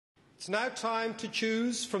It's now time to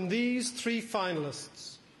choose from these three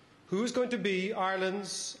finalists who is going to be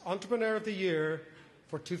Ireland's Entrepreneur of the Year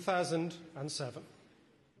for 2007.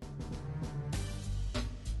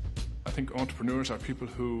 I think entrepreneurs are people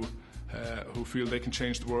who feel they can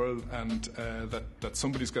change the world, and that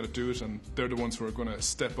somebody's got to do it, and they're the ones who are going to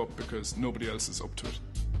step up because nobody else is up to it.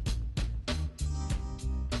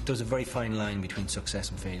 There's a very fine line between success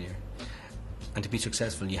and failure. And to be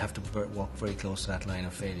successful, you have to walk very close to that line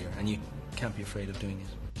of failure, and you can't be afraid of doing it.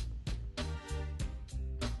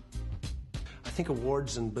 I think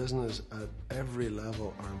awards in business at every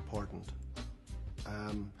level are important.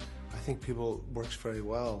 I think people works very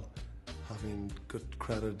well having good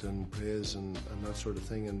credit and praise and that sort of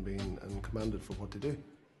thing, and being commended for what they do.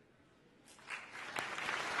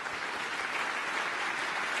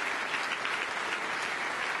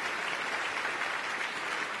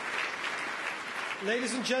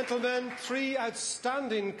 Ladies and gentlemen, three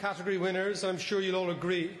outstanding category winners, I'm sure you'll all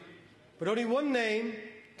agree. But only one name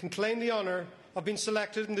can claim the honour of being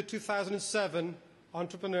selected in the 2007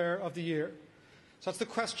 Entrepreneur of the Year. So that's the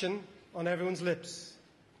question on everyone's lips.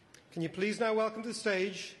 Can you please now welcome to the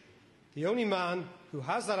stage the only man who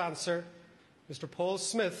has that answer, Mr. Paul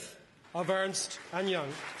Smith of Ernst & Young.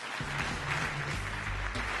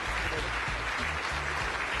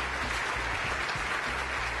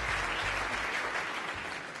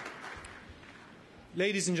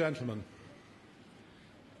 Ladies and gentlemen,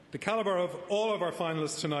 the calibre of all of our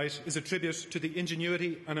finalists tonight is a tribute to the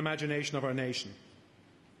ingenuity and imagination of our nation.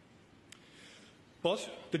 But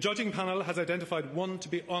the judging panel has identified one to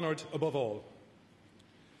be honoured above all.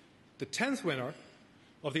 The 10th winner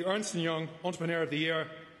of the Ernst & Young Entrepreneur of the Year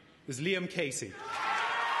is Liam Casey.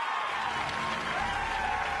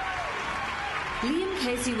 Liam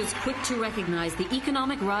Casey was quick to recognise the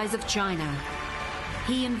economic rise of China.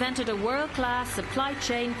 He invented a world-class supply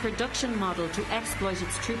chain production model to exploit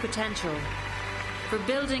its true potential. For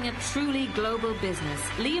building a truly global business,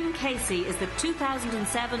 Liam Casey is the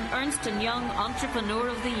 2007 Ernst & Young Entrepreneur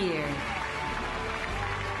of the Year.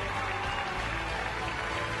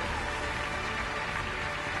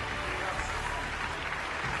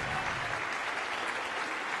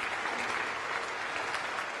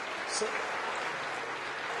 So,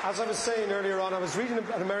 as I was saying earlier on, I was reading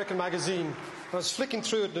an American magazine. I was flicking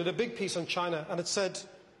through it, and did a big piece on China, and it said,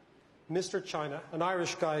 Mr. China, an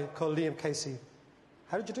Irish guy called Liam Casey.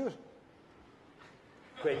 How did you do it?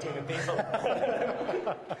 Great team of people.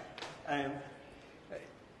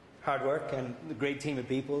 Hard work and a great team of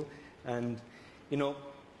people. And, you know,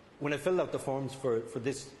 when I filled out the forms for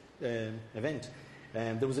this event,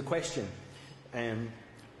 there was a question.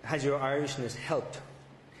 Has your Irishness helped?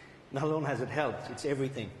 Not alone has it helped, it's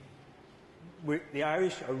everything. The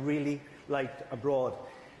Irish are really liked abroad,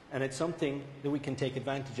 and it's something that we can take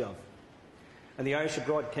advantage of. And the Irish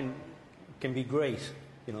abroad can be great,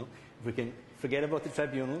 you know, if we can forget about the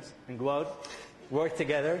tribunals and go out, work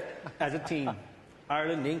together as a team.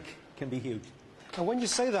 Ireland Inc. can be huge. And when you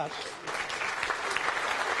say that,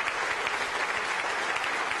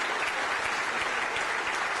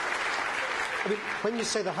 I mean, when you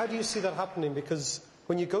say that, how do you see that happening? Because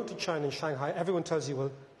when you go to China and Shanghai, everyone tells you,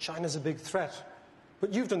 well, China's a big threat.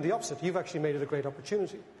 But you've done the opposite. You've actually made it a great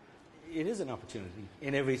opportunity. It is an opportunity.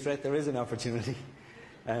 In every threat, there is an opportunity.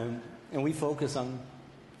 And we focus on,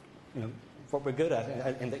 you know, what we're good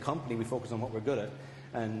at. In the company, we focus on what we're good at.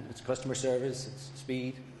 And it's customer service, it's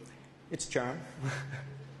speed, it's charm.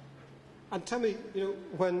 And tell me, you know,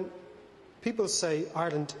 when people say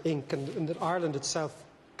Ireland Inc. and that Ireland itself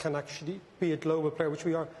can actually be a global player, which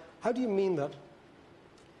we are, how do you mean that?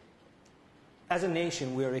 As a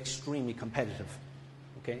nation, we're extremely competitive.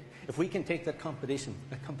 Okay? If we can take that competition,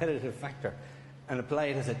 a competitive factor, and apply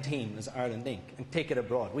it as a team, as Ireland Inc., and take it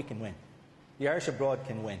abroad, we can win. The Irish abroad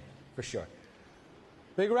can win, for sure.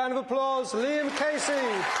 Big round of applause, Liam Casey.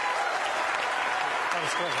 That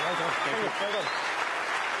was great. Well done. Well done.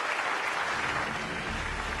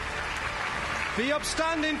 The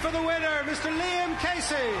upstanding for the winner, Mr. Liam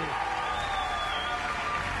Casey.